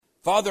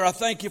Father, I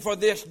thank you for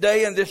this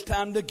day and this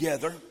time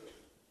together.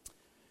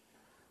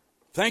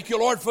 Thank you,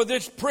 Lord, for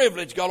this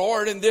privilege, God,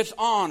 Lord, and this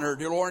honor,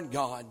 dear Lord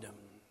God.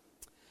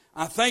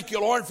 I thank you,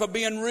 Lord, for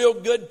being real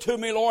good to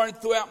me,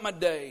 Lord, throughout my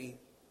day.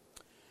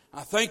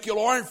 I thank you,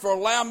 Lord, for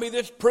allowing me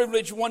this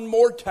privilege one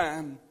more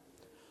time,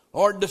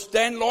 Lord, to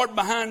stand, Lord,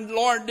 behind,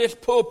 Lord, this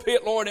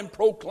pulpit, Lord, and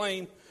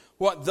proclaim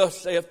what thus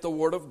saith the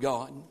Word of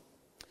God.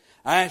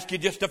 I ask you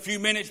just a few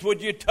minutes,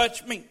 would you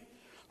touch me?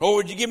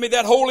 Lord, would you give me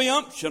that holy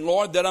unction,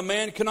 Lord, that a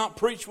man cannot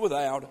preach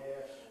without?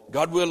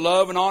 God, we'll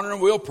love and honor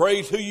and we'll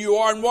praise who you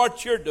are and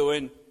what you're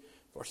doing.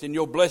 For it's in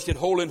your blessed,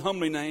 holy, and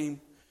humbly name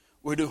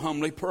we do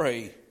humbly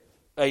pray.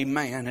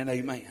 Amen and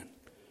amen.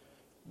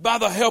 By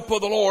the help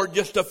of the Lord,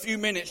 just a few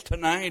minutes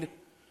tonight,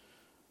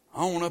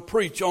 I want to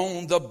preach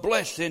on the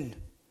blessing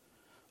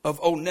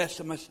of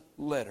Onesimus'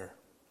 letter.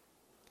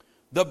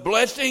 The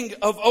blessing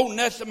of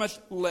Onesimus'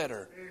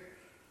 letter.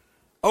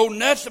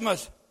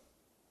 Onesimus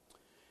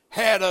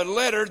had a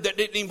letter that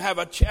didn't even have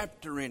a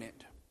chapter in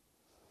it.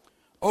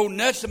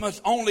 Onesimus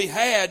only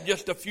had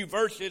just a few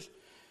verses,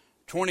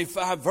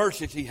 25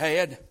 verses he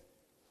had.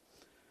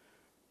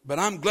 But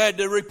I'm glad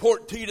to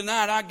report to you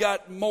tonight I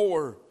got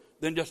more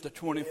than just a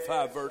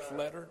 25 verse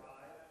letter.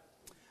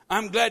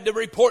 I'm glad to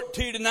report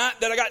to you tonight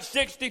that I got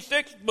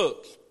 66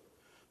 books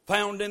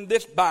found in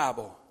this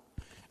Bible.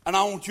 And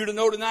I want you to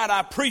know tonight I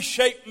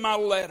appreciate my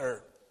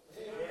letter.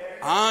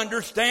 I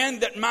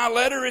understand that my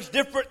letter is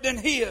different than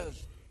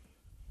his.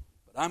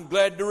 But I'm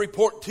glad to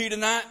report to you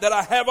tonight that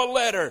I have a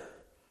letter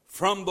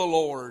from the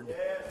Lord.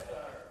 Yes,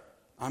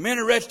 I'm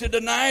interested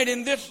tonight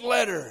in this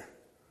letter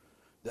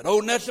that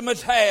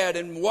Onesimus had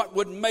and what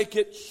would make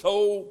it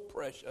so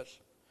precious.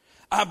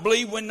 I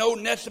believe when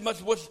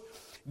Onesimus was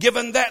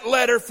given that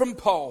letter from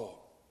Paul,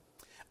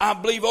 I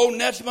believe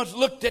Onesimus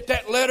looked at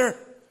that letter,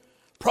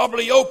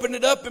 probably opened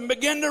it up and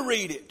began to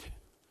read it.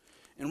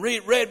 And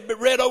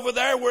read over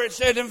there where it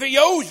says, if he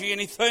owes you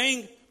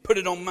anything, put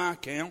it on my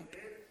account.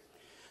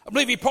 I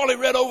believe he probably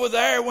read over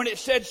there when it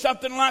said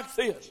something like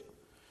this.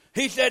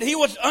 He said he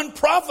was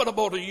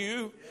unprofitable to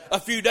you a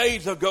few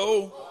days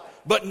ago,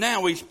 but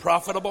now he's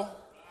profitable.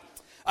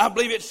 I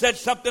believe it said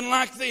something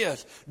like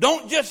this.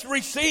 Don't just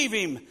receive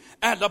him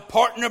as a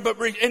partner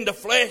in the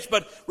flesh,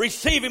 but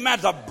receive him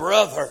as a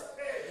brother.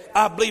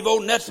 I believe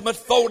Onesimus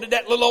folded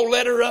that little old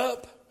letter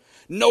up,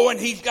 knowing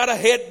he's got to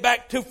head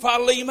back to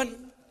Philemon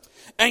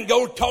and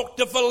go talk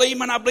to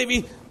Philemon. I believe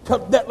he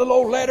took that little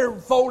old letter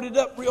and folded it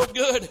up real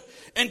good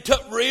and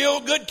took real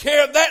good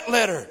care of that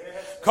letter.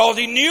 Because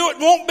he knew it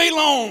won't be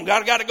long.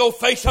 I got to go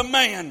face a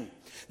man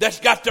that's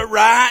got the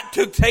right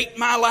to take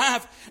my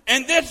life.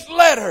 And this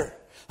letter,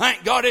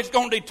 thank God, it's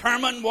going to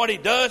determine what he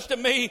does to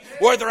me,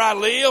 whether I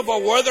live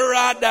or whether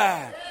I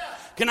die.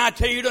 Can I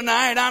tell you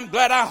tonight, I'm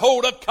glad I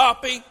hold a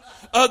copy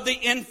of the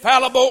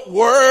infallible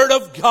Word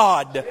of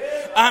God.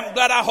 I'm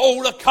glad I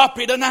hold a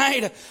copy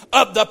tonight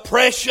of the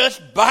precious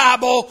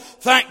Bible.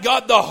 Thank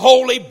God, the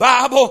Holy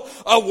Bible,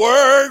 a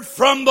word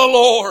from the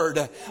Lord.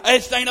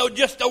 This ain't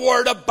just a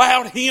word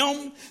about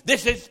Him.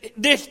 This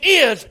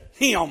is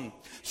Him.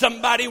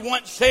 Somebody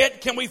once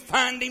said, can we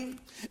find Him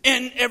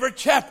in every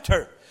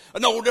chapter?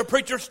 An older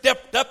preacher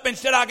stepped up and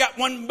said, I got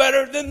one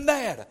better than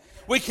that.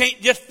 We can't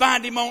just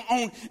find Him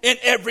in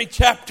every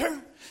chapter.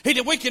 He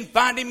said, we can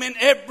find Him in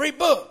every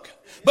book.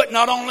 But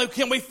not only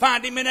can we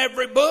find Him in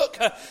every book,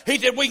 he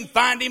said we can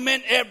find Him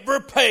in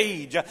every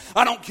page.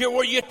 I don't care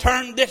where you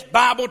turn this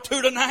Bible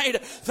to tonight.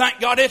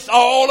 Thank God it's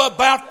all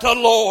about the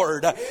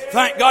Lord.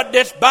 Thank God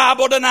this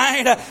Bible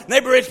tonight,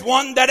 neighbor, is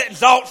one that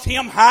exalts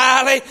Him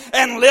highly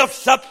and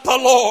lifts up the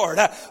Lord.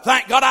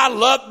 Thank God I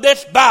love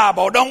this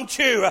Bible, don't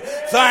you?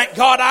 Thank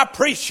God I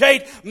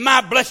appreciate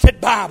my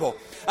blessed Bible.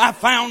 I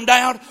found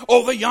out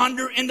over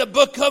yonder in the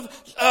book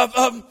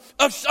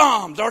of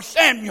Psalms or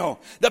Samuel,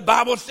 the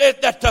Bible says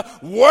that the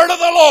word of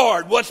the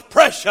Lord was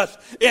precious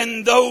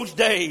in those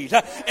days.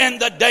 In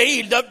the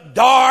days of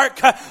dark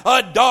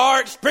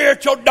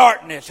spiritual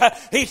darkness.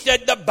 He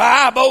said the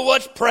Bible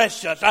was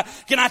precious.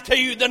 Can I tell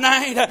you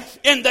tonight,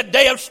 in the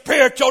day of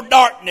spiritual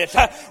darkness,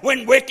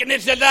 when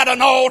wickedness is at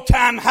an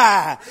all-time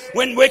high,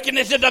 when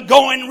wickedness is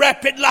going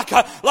rapid like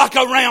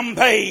a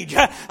rampage,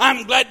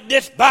 I'm glad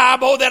this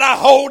Bible that I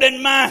hold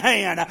in my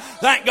hand,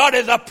 thank God,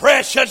 is a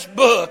precious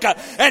book,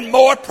 and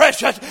more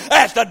precious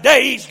as the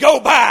days go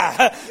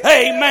by.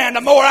 Amen.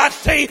 The more I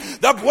see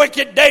the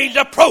wicked days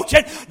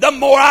approaching, the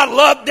more I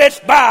love this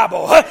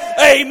Bible.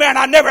 Amen.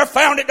 I never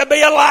found it to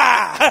be a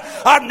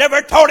lie. I've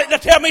never told it to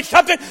tell me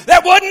something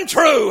that wasn't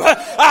true.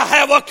 I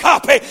have a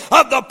copy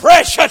of the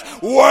precious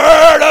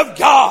Word of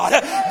God.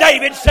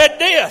 David said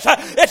this,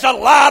 it's a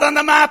light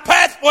unto my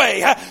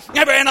pathway,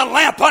 and a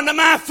lamp unto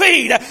my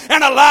feet,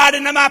 and a light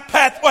into my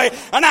pathway,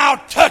 and I'll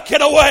tuck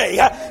it away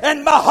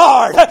in my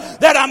heart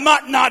that I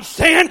might not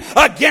sin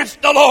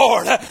against the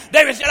Lord.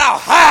 David said, I'll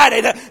hide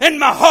it in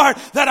my heart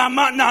that I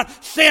might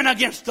not sin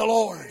against the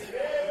Lord.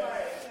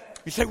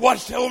 You say,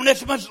 what's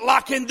Onesimus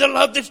liking to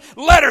love this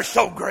letter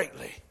so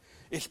greatly?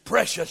 It's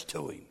precious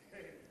to him.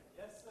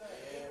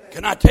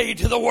 Can I tell you,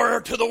 to the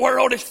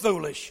world is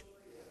foolish.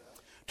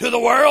 To the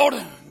world,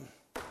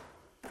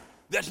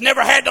 that's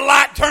never had the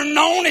light turned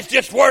on. It's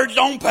just words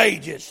on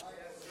pages.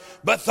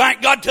 But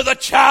thank God to the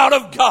child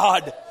of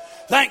God.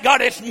 Thank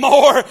God it's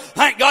more,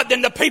 thank God,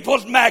 than the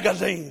People's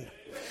Magazine.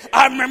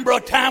 I remember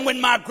a time when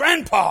my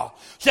grandpa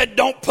said,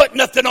 don't put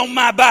nothing on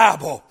my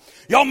Bible.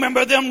 Y'all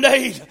remember them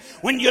days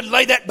when you'd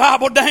lay that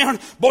Bible down?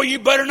 Boy, you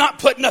better not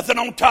put nothing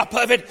on top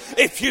of it.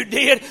 If you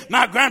did,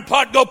 my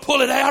grandpa'd go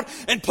pull it out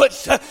and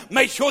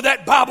make sure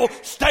that Bible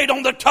stayed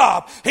on the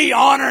top. He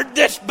honored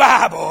this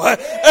Bible.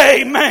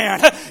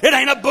 Amen. It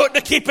ain't a book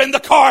to keep in the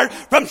car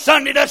from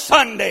Sunday to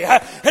Sunday.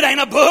 It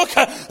ain't a book,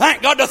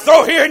 thank God, to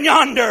throw here and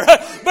yonder.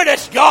 But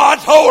it's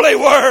God's holy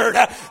word.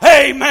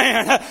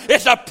 Amen.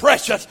 It's a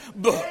precious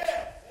book.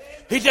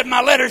 He said,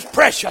 my letter's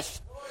precious.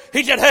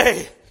 He said,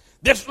 hey,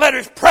 this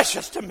letter's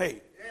precious to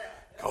me.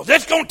 Because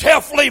it's going to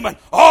tell Philemon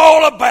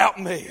all about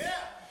me.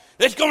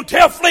 It's going to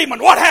tell Philemon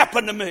what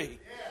happened to me.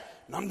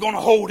 And I'm going to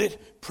hold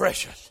it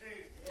precious.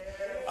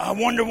 I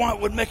wonder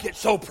what would make it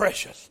so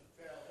precious.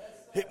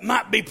 It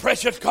might be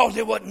precious because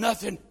it wasn't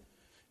nothing.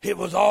 It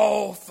was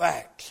all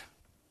facts.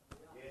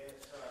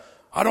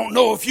 I don't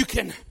know if you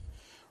can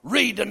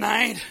read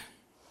tonight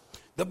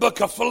the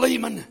book of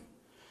Philemon.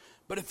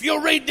 But if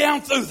you'll read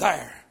down through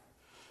there,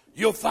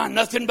 you'll find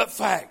nothing but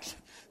facts.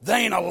 There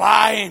ain't a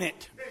lie in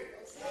it.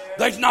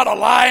 There's not a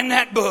lie in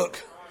that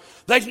book.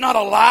 There's not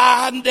a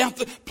lie down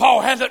through.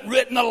 Paul hasn't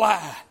written a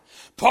lie.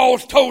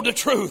 Paul's told the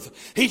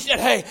truth. He said,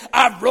 hey,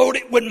 I wrote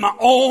it with my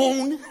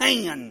own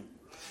hand.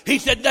 He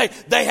said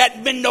they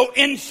hadn't been no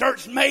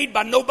inserts made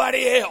by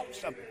nobody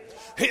else.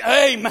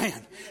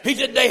 Amen. He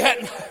said they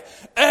hadn't.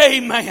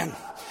 Amen.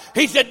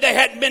 He said they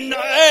hadn't been,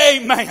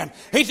 amen.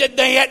 He said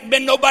they hadn't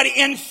been nobody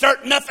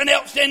insert nothing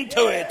else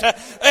into it.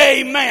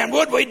 Amen.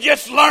 Would we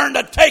just learn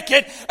to take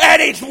it at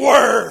His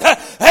word?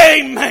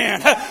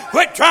 Amen.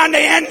 Quit trying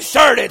to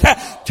insert it.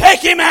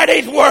 Take Him at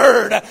His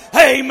word.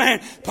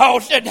 Amen.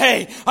 Paul said,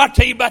 hey, I'll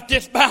tell you about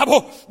this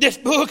Bible. This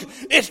book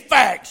is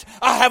facts.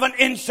 I haven't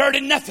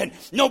inserted nothing.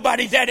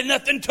 Nobody's added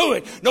nothing to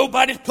it.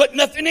 Nobody's put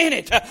nothing in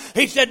it.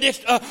 He said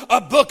this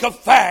a book of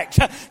facts.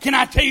 Can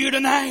I tell you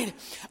tonight?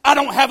 I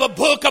don't have a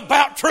book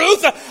about truth.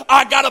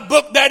 I got a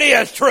book that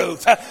is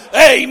truth.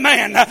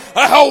 Amen.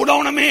 Hold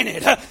on a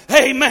minute.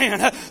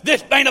 Amen.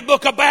 This ain't a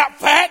book about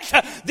facts.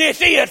 This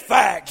is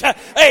facts.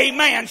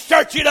 Amen.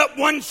 Search it up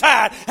one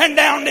side and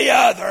down the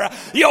other.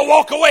 You'll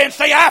walk away and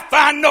say, I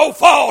find no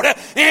fault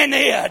in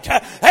it.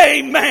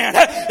 Amen.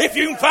 If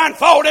you can find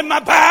fault in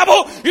my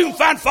Bible, you can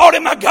find fault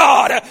in my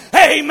God.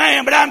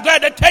 Amen. But I'm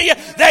glad to tell you,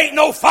 there ain't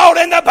no fault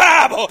in the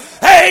Bible.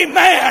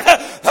 Amen.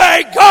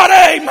 Thank God.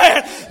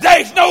 Amen.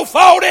 There's no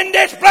fault in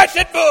this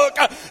blessed book.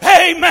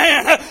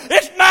 Amen.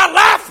 It's my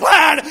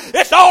lifeline.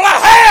 It's all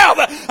I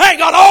have. Thank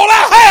God, all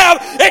I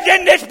have is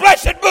in this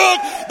blessed book,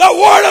 the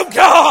Word of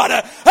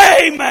God.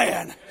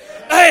 Amen.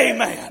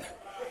 Amen.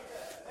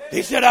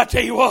 He said, I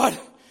tell you what,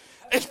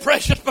 it's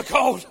precious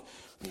because,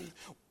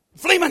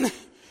 Philemon,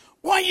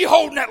 why are you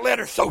holding that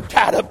letter so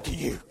tied up to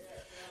you?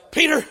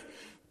 Peter,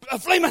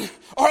 Philemon,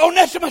 or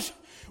Onesimus,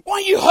 why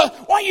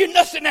are you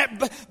nussing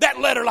that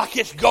letter like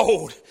it's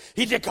gold?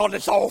 He said, because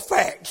it's all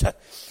facts.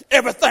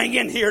 Everything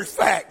in here is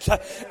facts.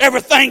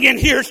 Everything in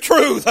here is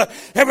truth.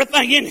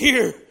 Everything in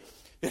here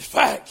is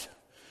facts.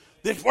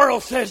 This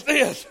world says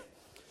this.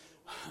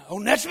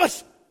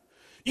 Onesimus,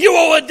 you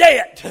owe a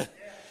debt.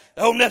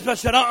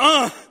 Onesimus said,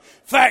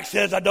 Fact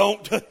says I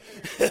don't.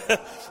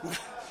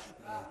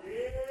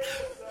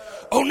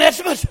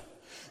 Onesimus,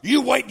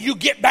 you wait, you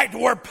get back to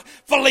where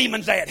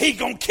Philemon's at. He's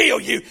going to kill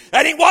you.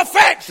 That ain't what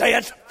fact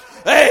says.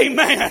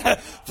 Amen.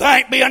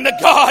 Thank be unto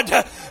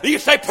God. You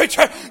say,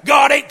 preacher,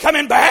 God ain't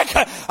coming back.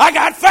 I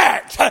got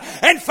facts.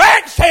 And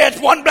fact says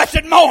one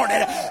blessed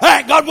morning,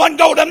 thank God, one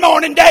golden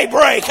morning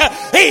daybreak,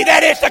 he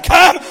that is to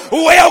come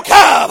will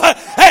come.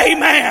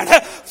 Amen.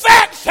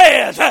 Fact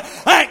says,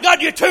 thank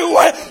God, you're too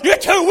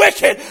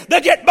wicked to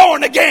get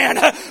born again.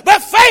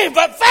 But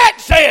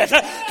fact says,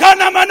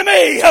 come unto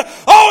me,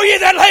 all ye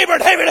that labor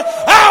and heavy,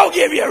 I'll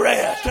give you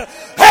rest.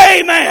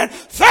 Amen.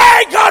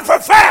 Thank God for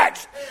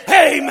facts.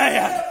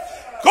 Amen.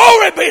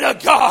 Glory be to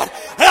God.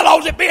 How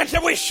long has it been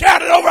since we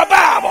shouted over a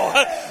Bible?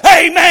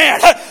 Amen.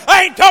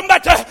 I ain't talking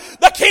about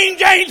the King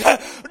James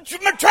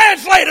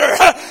translator.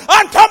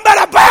 I'm talking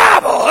about a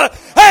Bible.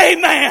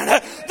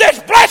 Amen. This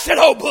blessed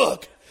old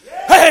book.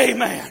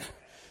 Amen.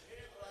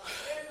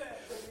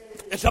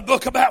 It's a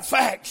book about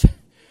facts.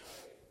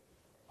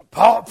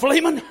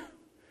 Philemon,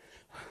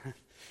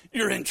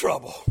 you're in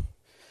trouble.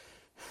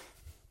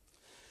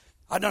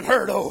 I done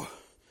heard,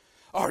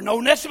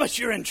 Onesimus,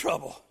 you're in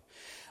trouble.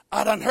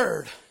 I done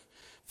heard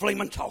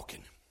Philemon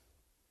talking.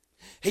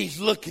 He's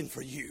looking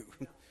for you.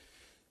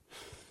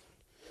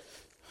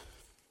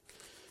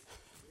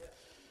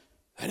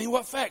 That ain't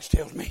what facts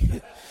tells me.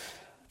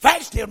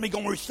 Facts tells me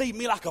going to receive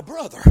me like a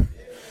brother.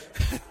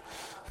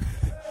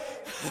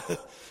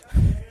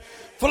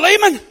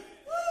 Philemon,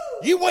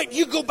 you wait,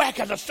 you go back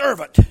as a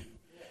servant.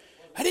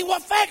 That ain't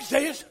what facts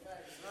says.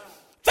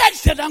 Facts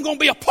says I'm going to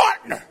be a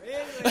partner.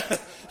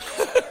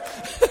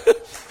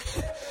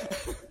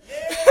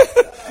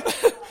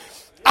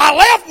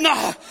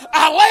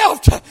 I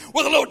left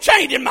with a little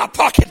change in my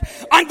pocket.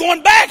 I'm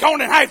going back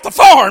on and half the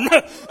farm.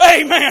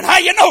 Amen. How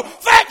you know?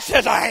 Fact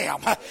says I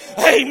am.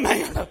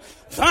 Amen.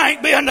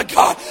 Thank be unto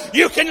God.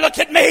 You can look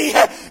at me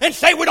and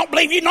say we don't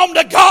believe you know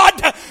to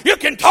God. You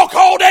can talk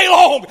all day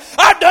long.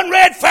 I've done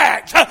read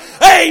facts.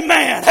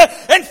 Amen.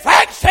 And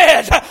fact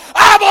says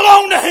I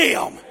belong to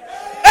Him.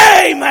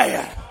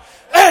 Amen.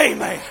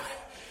 Amen.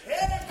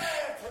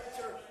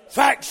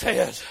 Fact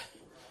says,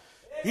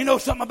 you know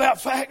something about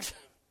facts?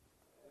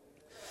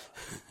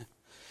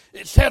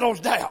 It settles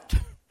doubt.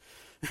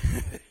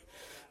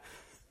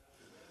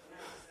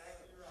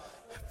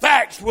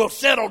 Facts will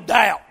settle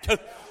doubt.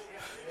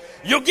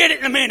 You'll get it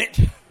in a minute.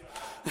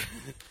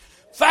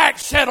 Fact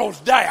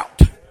settles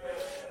doubt.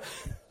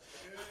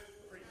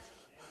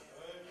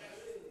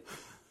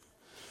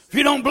 If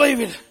you don't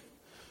believe it,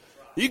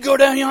 you go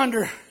down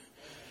yonder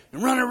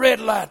and run a red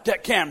light,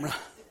 that camera,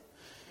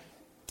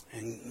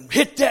 and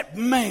hit that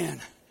man.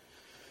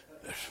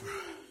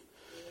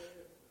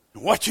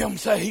 And watch him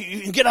say,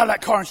 you can get out of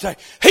that car and say,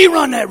 he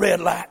run that red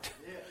light.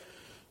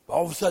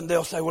 All of a sudden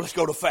they'll say, well, let's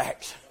go to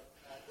facts.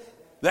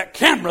 That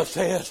camera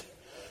says,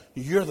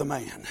 you're the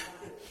man.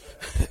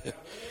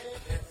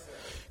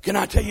 Can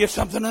I tell you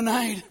something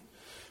tonight?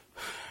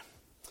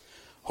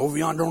 Over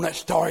yonder on that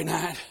starry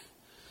night,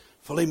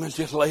 Philemon's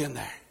just laying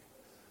there.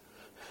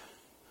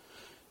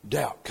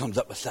 Doubt comes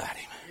up beside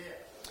him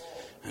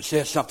and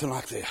says something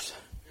like this.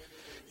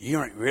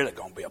 You ain't really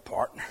going to be a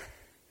partner.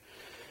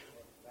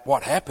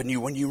 What happened to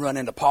you when you run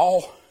into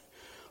Paul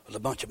was a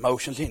bunch of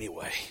emotions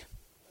anyway.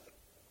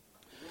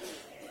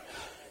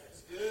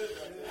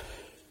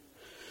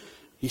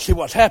 You see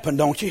what's happened,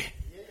 don't you?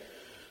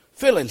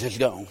 Feelings is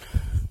gone.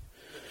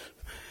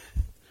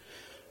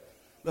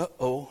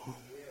 Uh-oh.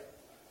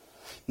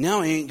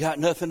 Now he ain't got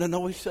nothing to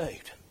know he's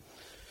saved.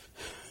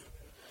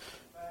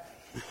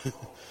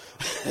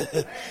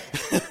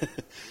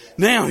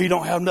 Now he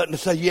don't have nothing to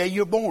say, yeah,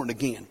 you're born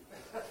again.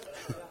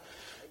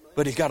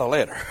 But he's got a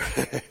letter.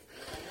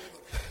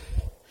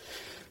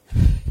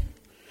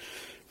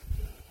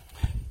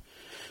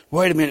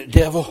 Wait a minute,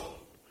 devil.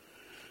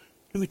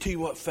 Let me tell you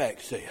what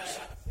fact says.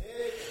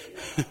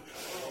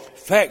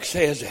 Fact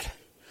says that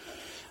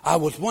I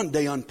was one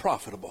day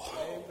unprofitable.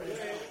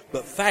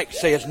 But fact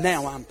says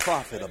now I'm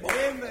profitable.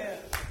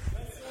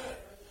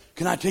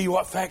 Can I tell you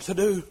what facts will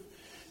do?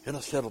 It'll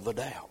settle the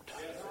doubt.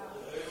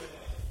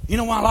 You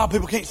know why a lot of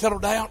people can't settle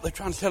doubt? They're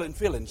trying to settle it in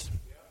feelings.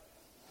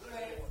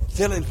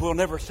 Feelings will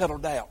never settle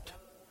doubt.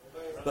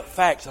 But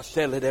facts will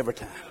settle it every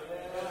time.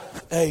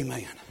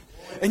 Amen.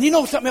 And you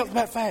know something else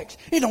about facts?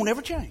 It don't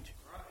ever change.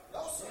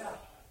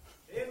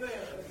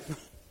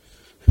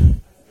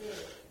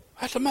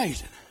 That's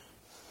amazing.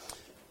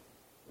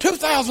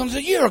 2,000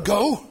 a year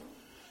ago,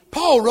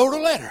 Paul wrote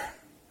a letter.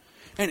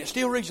 And it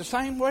still reads the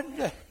same way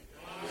today.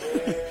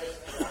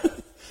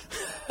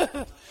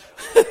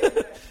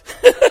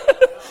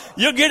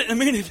 You'll get it in a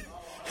minute.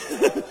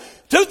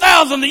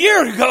 2,000 a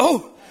year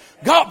ago,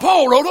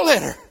 Paul wrote a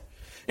letter.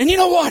 And you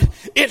know what?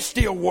 It's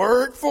still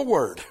word for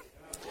word.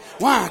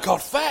 Why?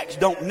 Because facts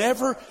don't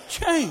never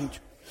change.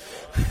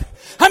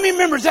 How many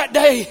remembers that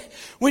day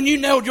when you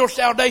nailed your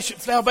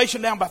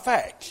salvation down by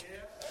facts?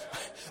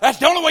 That's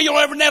the only way you'll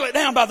ever nail it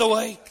down, by the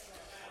way.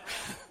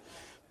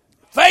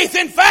 Faith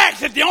in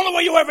facts is the only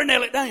way you'll ever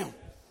nail it down.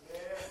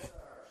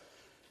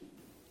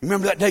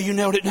 Remember that day you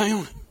nailed it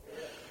down?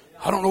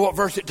 I don't know what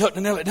verse it took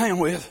to nail it down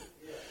with,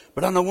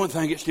 but I know one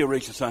thing, it still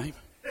reads the same.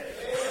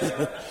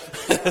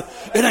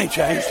 It ain't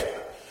changed.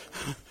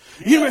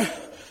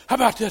 How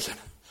about this?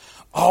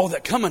 All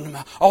that come unto me,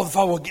 all the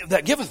Father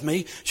that giveth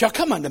me shall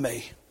come unto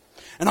me.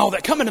 And all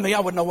that come unto me I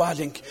would no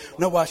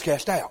wise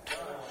cast out.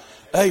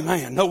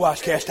 Amen. No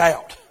wise cast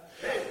out.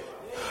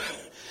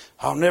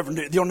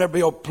 You'll never be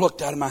able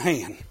plucked out of my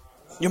hand.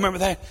 You remember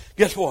that?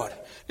 Guess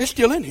what? It's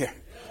still in here.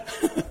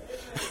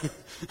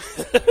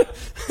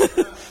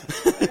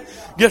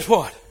 Guess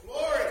what?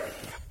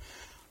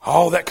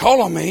 All that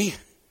call on me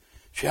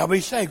shall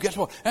be saved. Guess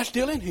what? That's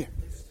still in here.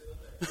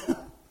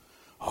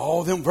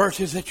 All them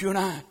verses that you and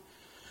I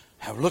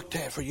have looked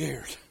at for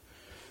years.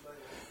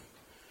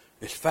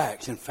 It's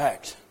facts, and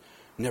facts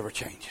never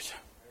changes.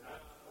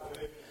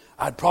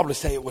 I'd probably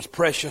say it was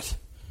precious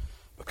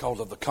because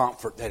of the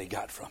comfort that he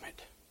got from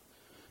it.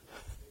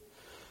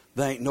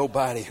 There ain't no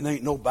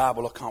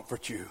Bible will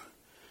comfort you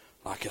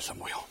like this one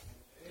will.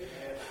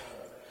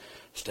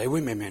 Stay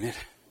with me a minute.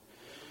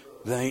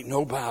 There ain't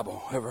no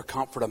Bible ever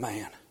comfort a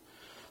man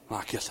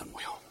like this one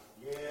will.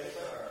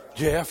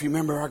 Jeff, you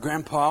remember our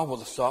grandpa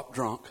was a soft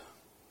drunk.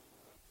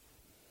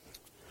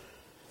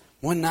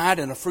 One night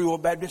in a Free Will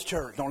Baptist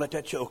church, don't let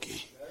that choke you.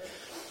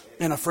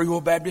 In a Free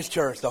Will Baptist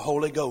church, the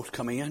Holy Ghost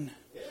come in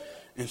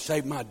and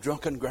saved my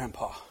drunken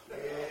grandpa.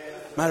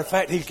 Matter of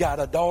fact, he's got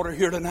a daughter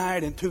here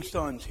tonight and 2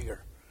 sons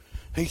here.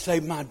 He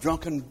saved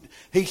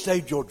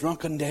your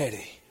drunken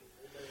daddy.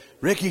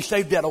 Rick, he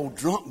saved that old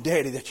drunk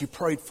daddy that you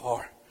prayed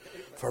for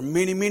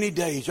many, many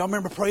days. Y'all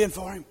remember praying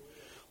for him?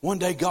 One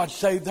day God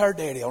saved their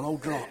daddy, an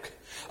old drunk,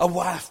 a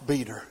wife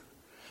beater.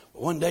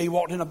 One day he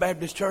walked in a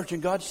Baptist church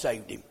and God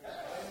saved him.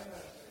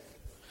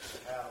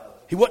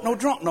 He wasn't no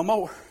drunk no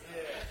more.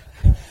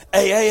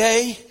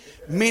 AAA,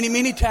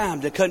 many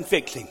times they couldn't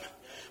fix him.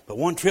 But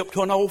one trip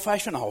to an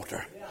old-fashioned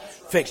altar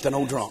fixed an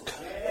old drunk.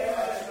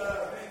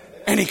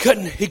 And he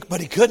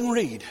couldn't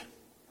read.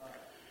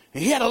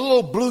 And he had a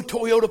little blue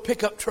Toyota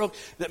pickup truck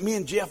that me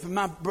and Jeff and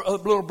my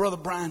little brother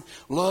Brian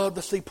loved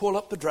to see pull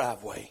up the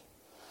driveway.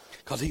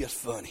 Because he was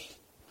funny.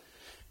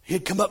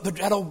 He'd come up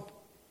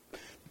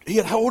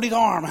he'd hold his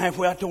arm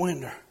halfway out the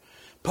window,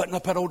 putting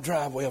up that old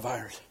driveway of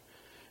ours.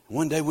 And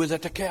one day we was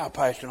at the cow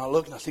pasture and I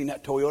looked and I seen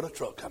that Toyota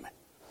truck coming.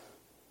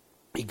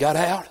 He got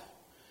out,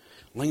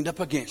 leaned up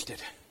against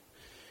it,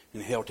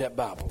 and held that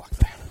Bible like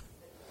that.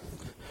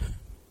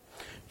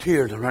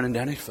 Tears are running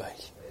down his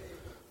face.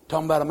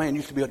 Talking about a man who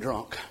used to be a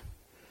drunk.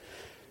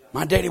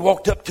 My daddy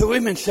walked up to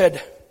him and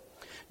said,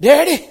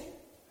 "Daddy,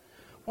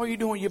 what are you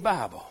doing with your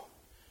Bible?"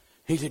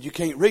 He said, "You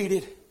can't read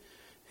it."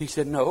 He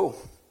said, "No,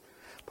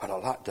 but I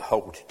like to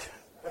hold it."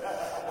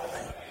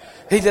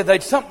 He said,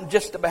 "There's something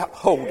just about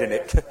holding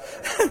it."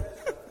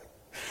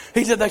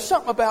 He said, "There's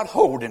something about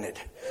holding it.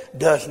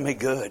 Does me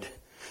good."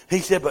 He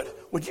said,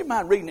 "But would you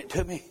mind reading it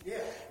to me?" Yeah.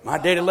 My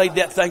daddy laid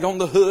that thing on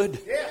the hood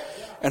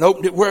and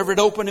opened it wherever it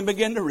opened and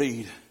began to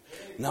read.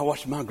 And I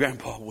watched my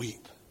grandpa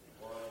weep.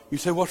 You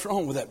say, "What's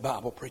wrong with that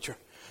Bible, preacher?"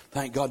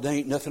 Thank God there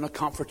ain't nothing to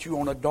comfort you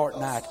on a dark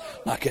night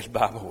like this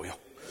Bible will.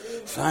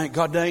 Thank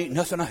God there ain't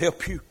nothing to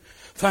help you.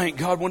 Thank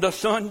God when the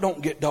sun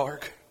don't get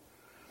dark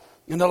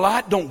and the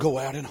light don't go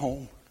out at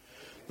home,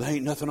 there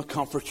ain't nothing to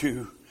comfort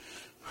you.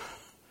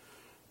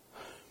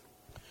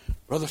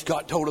 Brother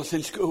Scott told us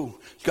in school,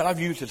 Scott, I've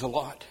used this a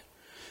lot.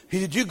 He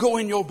said, you go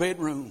in your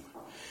bedroom.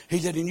 He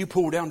said, and you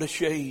pull down the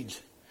shades.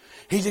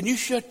 He said, you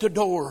shut the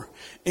door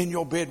in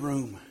your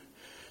bedroom.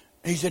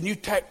 He said, you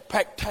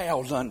pack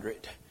towels under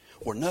it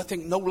where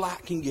nothing, no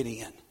light can get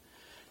in.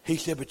 He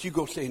said, but you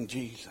go saying,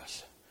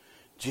 Jesus,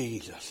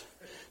 Jesus.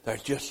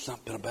 There's just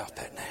something about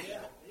that name.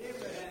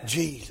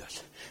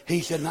 Jesus. He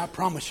said, and I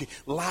promise you,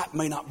 light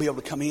may not be able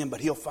to come in,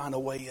 but he'll find a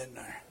way in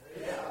there.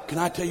 Can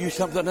I tell you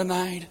something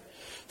tonight?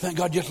 Thank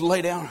God, just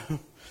lay down.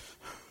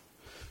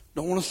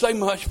 Don't want to say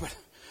much, but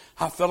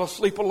I fell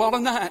asleep a lot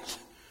of nights.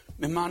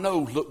 And my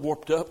nose looked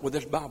warped up with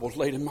this Bible's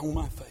laid on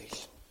my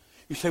face.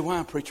 You say,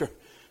 why, preacher?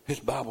 This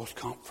Bible's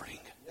comforting.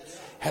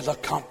 Has a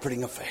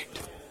comforting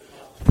effect.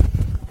 He's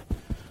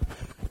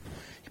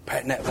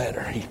patting that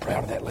letter. He's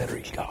proud of that letter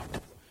he's got.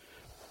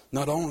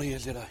 Not only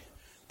is it a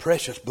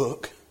precious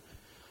book,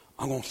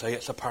 I'm going to say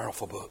it's a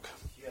powerful book.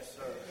 Yes,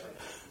 sir.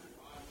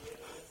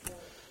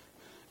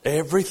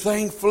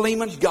 Everything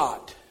Philemon's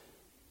got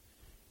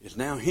is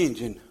now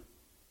hinging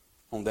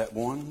on that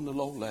one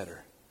little old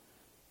letter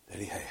that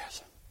he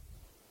has.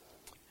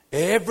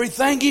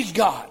 Everything he's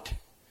got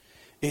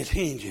is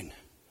hinging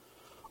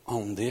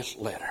on this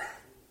letter.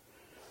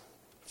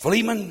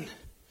 Philemon,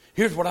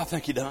 here's what I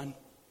think he done.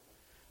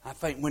 I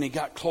think when he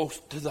got close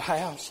to the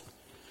house,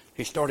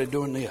 he started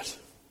doing this.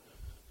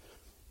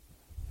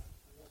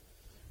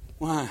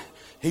 Why?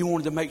 He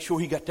wanted to make sure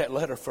he got that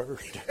letter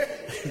first.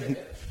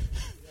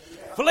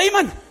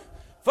 Philemon!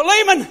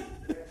 Philemon!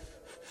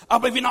 I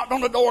believe he knocked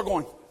on the door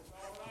going.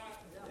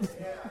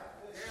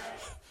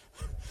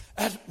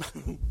 I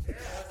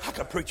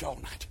could preach all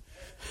night.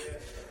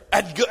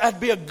 That'd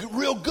be a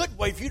real good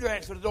way for you to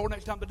answer the door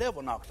next time the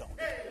devil knocks on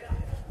it.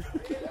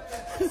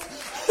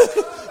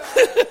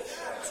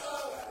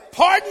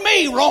 Pardon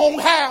me, wrong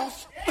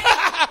house.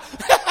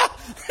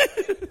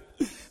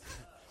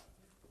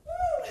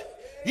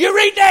 You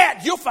read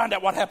that, you'll find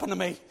out what happened to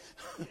me.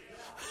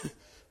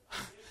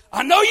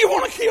 I know you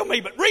want to kill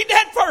me, but read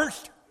that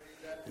first.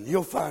 And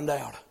you'll find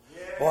out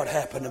what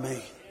happened to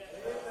me.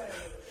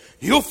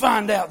 You'll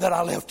find out that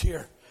I left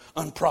here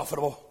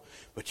unprofitable,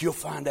 but you'll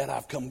find out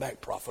I've come back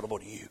profitable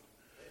to you.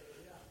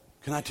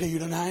 Can I tell you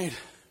tonight,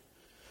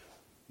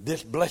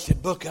 this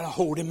blessed book that I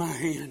hold in my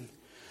hand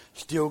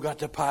still got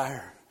the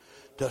power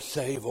to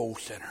save old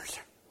sinners.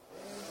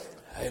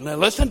 Hey, now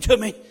listen to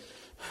me.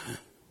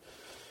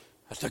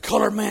 As the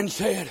colored man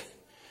said,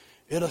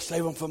 it'll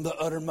save them from the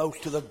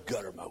uttermost to the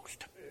guttermost.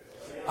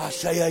 I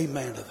say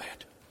amen to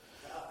that.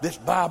 This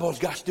Bible's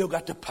still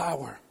got the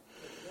power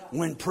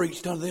when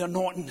preached under the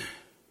anointing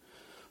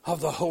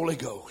of the Holy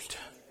Ghost.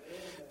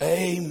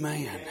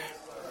 Amen.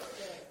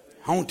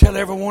 I want to tell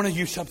every one of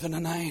you something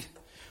tonight.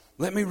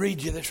 Let me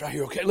read you this right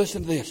here. Okay,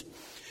 listen to this.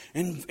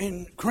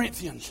 In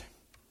Corinthians,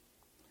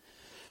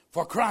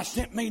 for Christ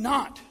sent me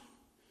not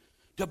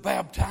to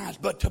baptize,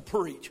 but to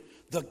preach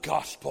the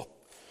gospel.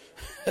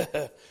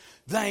 There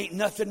ain't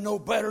nothing no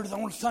better than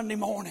on Sunday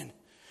morning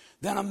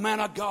than a man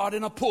of God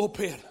in a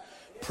pulpit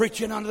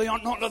preaching under the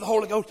anointing of the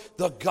Holy Ghost,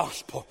 the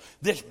gospel,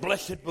 this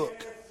blessed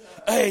book.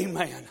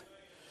 Amen.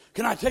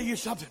 Can I tell you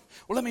something?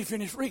 Well, let me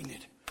finish reading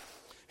it.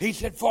 He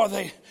said, for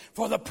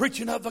the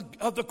preaching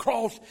of the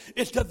cross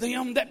is to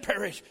them that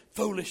perish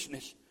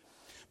foolishness.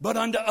 But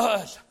unto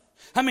us,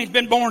 how many's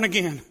been born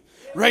again?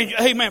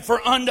 Amen.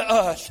 For unto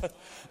us.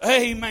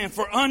 Amen.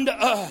 For unto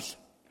us.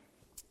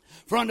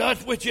 For unto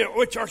us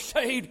which are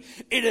saved,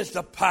 it is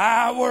the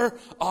power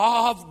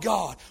of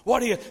God.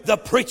 What is the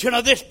preaching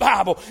of this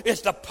Bible?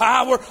 It's the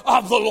power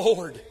of the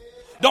Lord.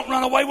 Don't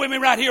run away with me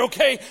right here,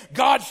 okay?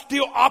 God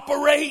still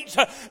operates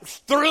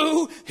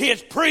through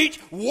His preached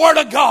Word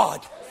of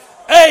God.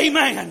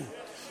 Amen.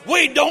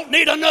 We don't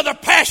need another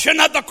Passion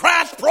of the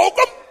Christ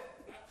program.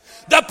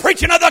 The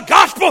preaching of the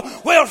gospel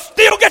will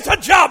still get the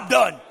job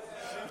done.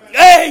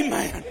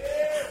 Amen.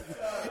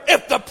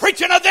 If the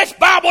preaching of this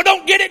Bible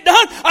don't get it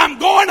done, I'm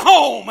going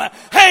home.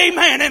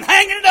 Amen. And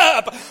hanging it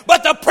up.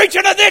 But the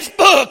preaching of this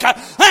book,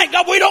 thank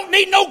God we don't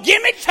need no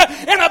gimmicks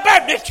in a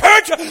Baptist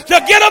church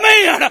to get them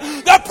in.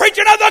 The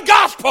preaching of the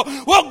gospel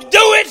will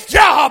do its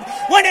job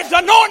when it's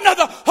anointing of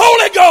the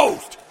Holy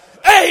Ghost.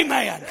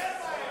 Amen.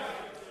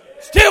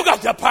 Still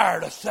got the power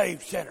to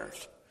save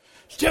sinners.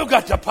 Still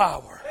got the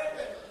power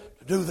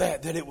to do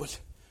that it was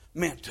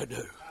meant to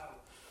do.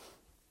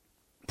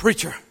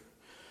 Preacher,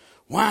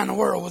 why in the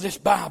world was this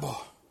Bible,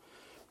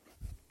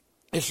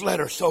 this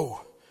letter,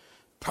 so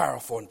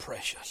powerful and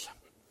precious?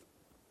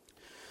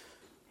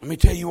 Let me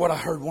tell you what I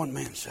heard one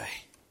man say.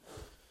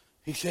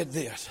 He said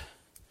this.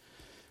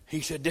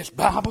 He said, this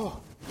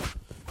Bible,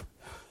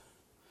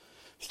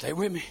 stay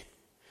with me,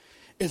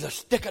 is a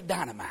stick of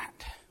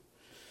dynamite.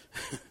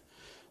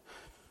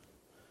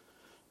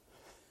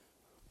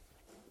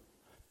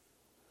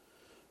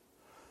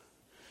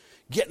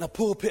 Get in the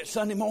pulpit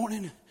Sunday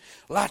morning,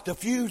 light the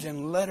fuse,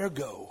 and let her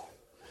go.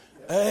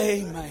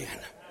 Amen.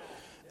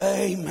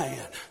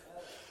 Amen.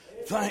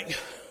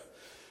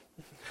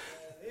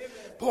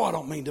 Boy, I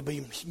don't mean to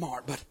be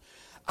smart, but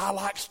I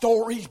like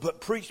stories,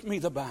 but preach me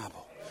the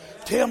Bible.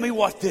 Tell me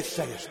what this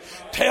says.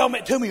 Tell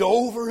it to me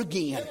over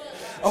again.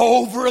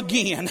 Over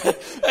again.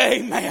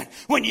 Amen.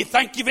 When you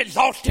think you've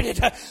exhausted it,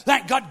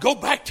 thank God, go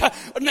back to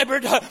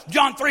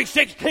John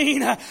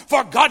 3:16.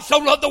 For God so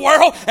loved the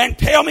world, and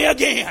tell me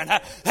again.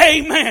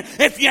 Amen.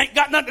 If you ain't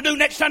got nothing to do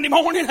next Sunday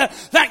morning,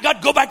 thank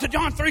God, go back to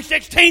John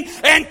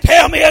 3:16 and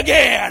tell me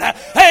again.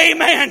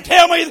 Amen.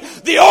 Tell me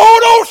the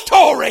old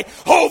story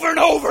over and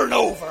over and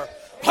over.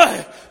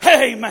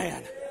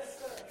 Amen.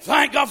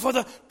 Thank God for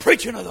the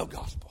preaching of the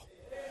gospel.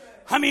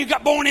 How many of you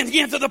got born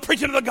again through the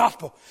preaching of the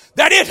gospel?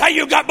 That is how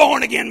you got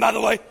born again, by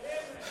the way.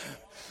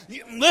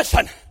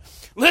 Listen.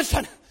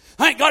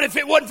 Thank God, if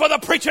it wasn't for the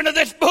preaching of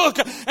this book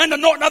and the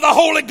anointing of the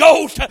Holy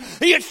Ghost,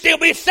 you'd still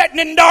be sitting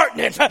in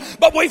darkness.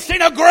 But we've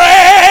seen a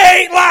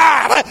great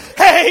light.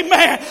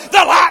 Amen.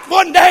 The light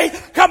one day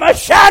come a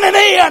shining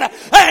in.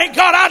 Thank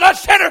God, I was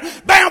a sinner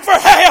bound for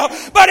hell,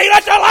 but He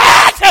let the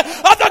light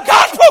of the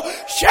gospel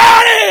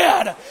shine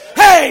in.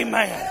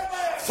 Amen.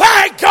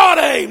 Thank God.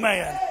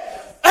 Amen.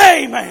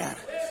 Amen.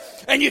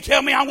 And you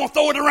tell me I won't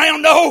throw it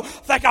around? No.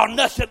 Think I'll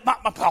nuss it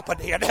like my papa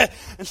did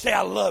and say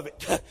I love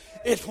it.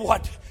 It's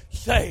what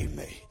saved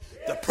me.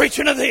 The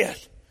preaching of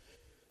this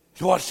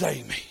is what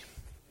saved me.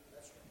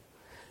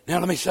 Now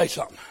let me say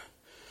something.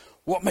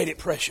 What made it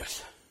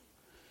precious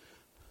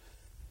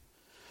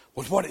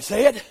was what it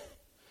said.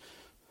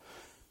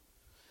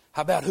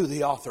 How about who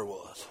the author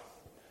was?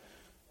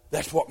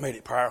 That's what made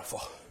it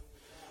powerful.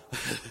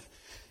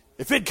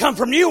 If it'd come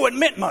from you, it wouldn't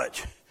meant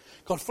much.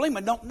 Because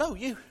Fleeman don't know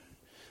you.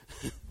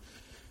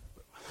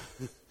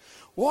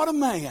 What a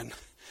man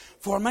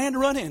for a man to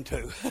run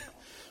into.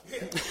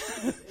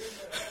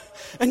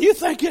 And you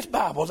think his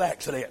Bible's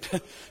accident.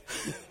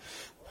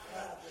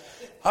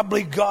 I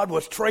believe God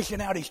was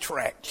tracing out his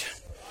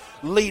tracks,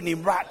 leading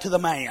him right to the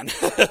man.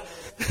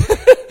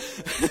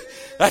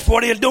 That's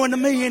what He was doing to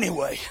me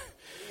anyway.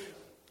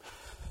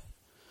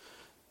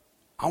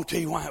 I'll tell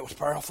you why it was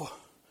powerful.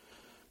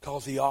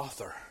 Because the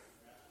author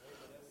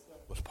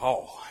was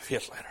Paul,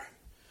 his letter.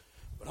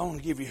 But I want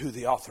to give you who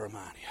the author of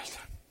mine is.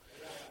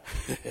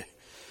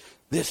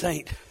 This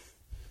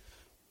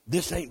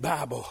ain't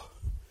Bible.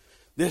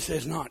 This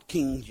is not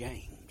King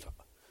James.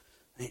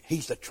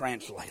 He's the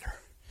translator.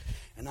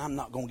 And I'm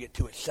not going to get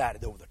too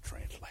excited over the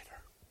translator.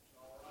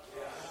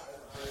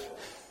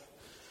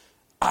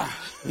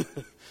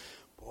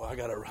 Boy, I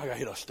gotta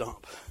hit a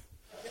stump.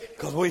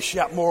 Because we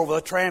shout more over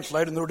the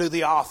translator than we do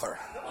the author.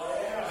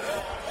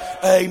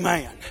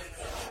 Amen.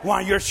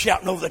 While you're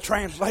shouting over the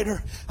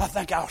translator, I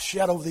think I'll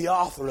shout over the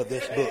author of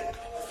this book.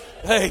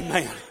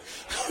 Amen.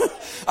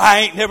 I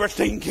ain't never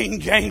seen King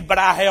James, but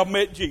I have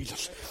met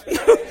Jesus.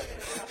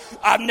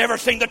 I've never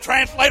seen the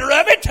translator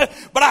of it,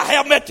 but I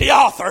have met the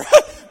author.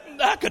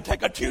 I could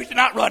take a Tuesday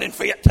night running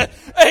fit.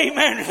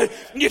 Amen.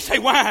 You say,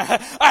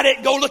 why? I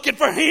didn't go looking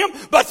for him,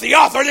 but the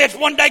author this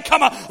one day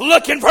come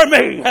looking for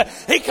me.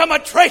 He come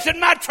tracing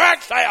my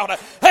tracks out.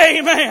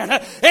 Amen.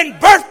 And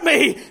birthed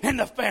me in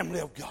the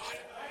family of God.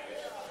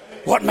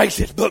 What makes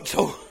this book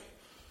so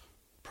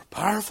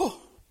powerful?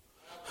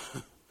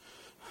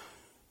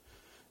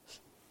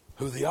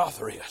 Who the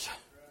author is.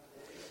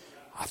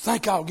 I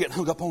think I'll get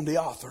hung up on the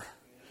author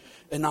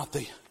and not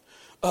the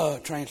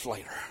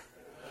translator.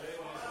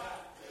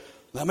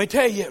 Let me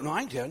tell you. No,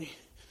 I ain't telling you.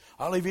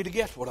 I'll leave you to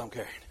guess what I'm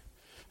carrying.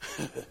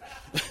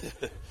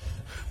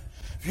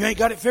 If you ain't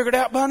got it figured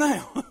out by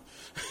now.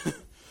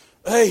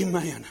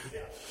 Amen.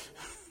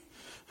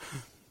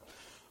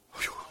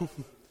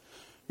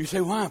 You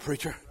say, why,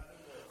 preacher?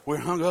 We're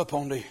hung up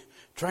on the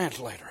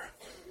translator.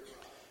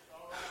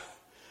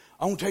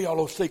 I want to tell you all a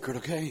little secret,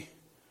 okay?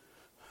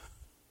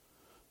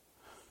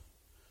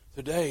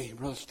 Today,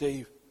 Brother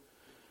Steve,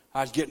 I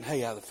was getting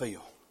hay out of the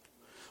field.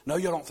 No,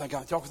 y'all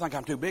think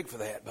I'm too big for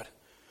that, but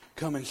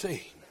come and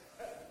see.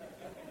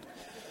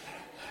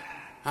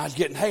 I was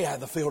getting hay out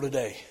of the field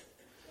today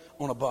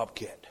on a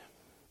bobcat.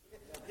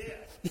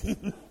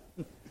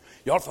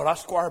 Y'all thought I was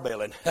squire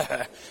belling.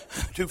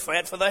 Too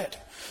fat for that.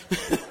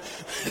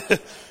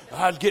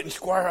 I was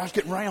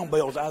getting round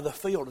bells out of the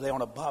field today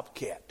on a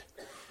bobcat.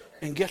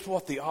 And guess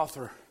what the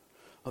author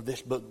of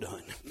this book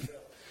done?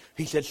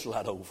 He said,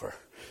 slide over.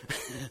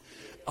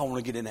 I want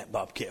to get in that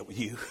bobcat with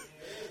you.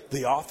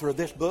 The author of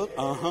this book?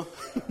 Uh-huh.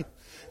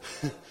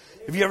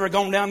 Have you ever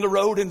gone down the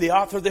road and the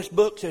author of this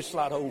book says,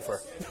 slide over?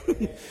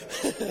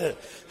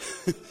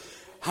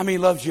 How many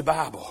loves your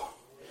Bible?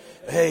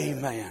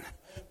 Amen.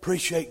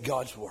 Appreciate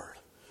God's word.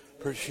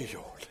 Appreciate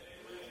yours.